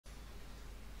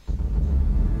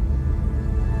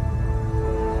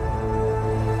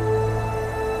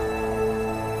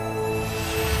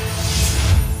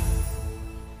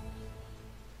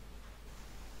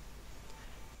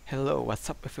What's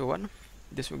up everyone,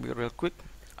 this will be real quick.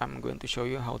 I'm going to show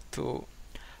you how to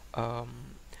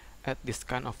add this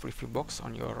kind of review box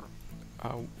on your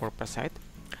WordPress site.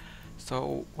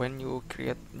 So when you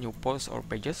create new posts or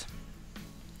pages,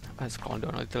 scroll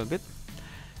down a little bit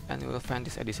and you will find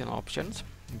these additional options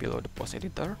below the post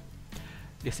editor.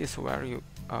 This is where you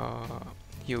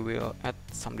will add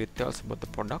some details about the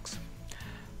products.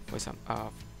 For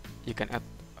example, you can add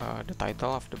the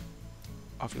title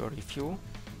of your review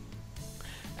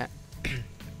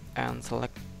and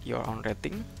select your own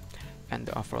rating and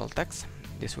the overall text.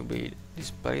 This will be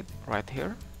displayed right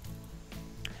here.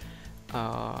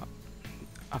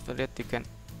 After that, you can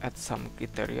add some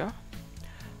criteria.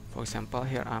 For example,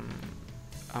 here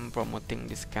I'm promoting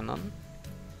this Canon,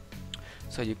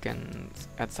 so you can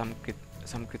add some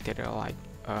criteria like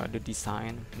the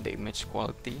design, the image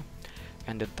quality,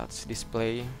 and the touch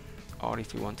display. Or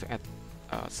if you want to add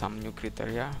some new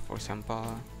criteria, for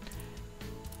example,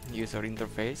 user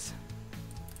interface,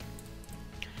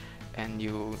 and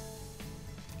you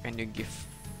give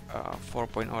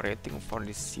 4.0 rating for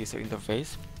this user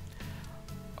interface,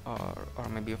 or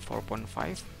maybe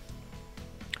 4.5,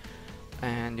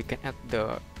 and you can add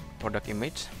the product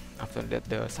image. After that,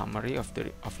 the summary of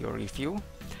your review.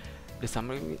 The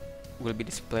summary will be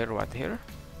displayed right here,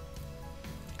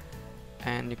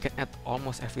 and you can add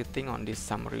almost everything on this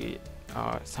summary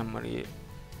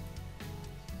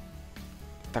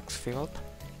text field.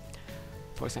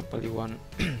 For example, you want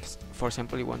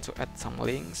to add some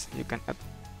links. You can add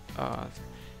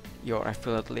your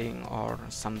affiliate link or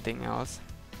something else.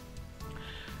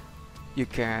 You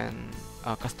can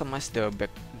customize the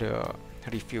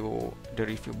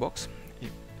review box.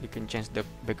 You can change the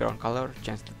background color,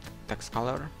 change the text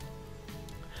color.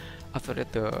 After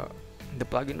that, the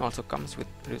plugin also comes with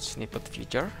Rich Snippet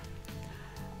feature.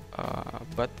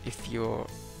 But if you're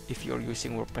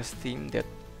using WordPress theme that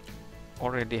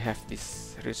already have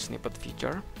this Rich Snippet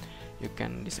feature, you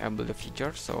can disable the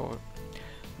feature, so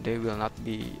they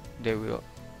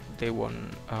won't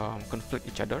conflict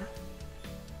each other.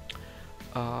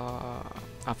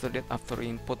 After that, after you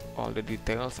input all the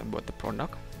details about the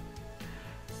product,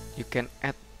 you can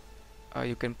add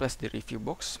you can place the review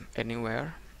box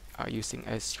anywhere using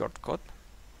a shortcode.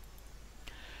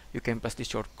 You can place the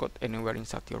shortcode anywhere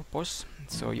inside your post,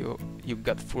 so you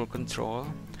got full control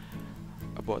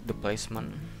about the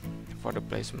placement.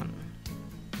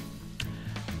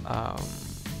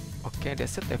 Okay,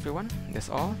 that's it everyone, that's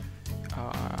all.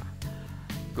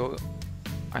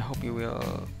 I hope you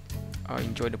will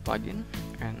enjoy the plugin,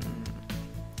 and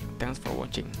thanks for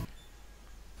watching.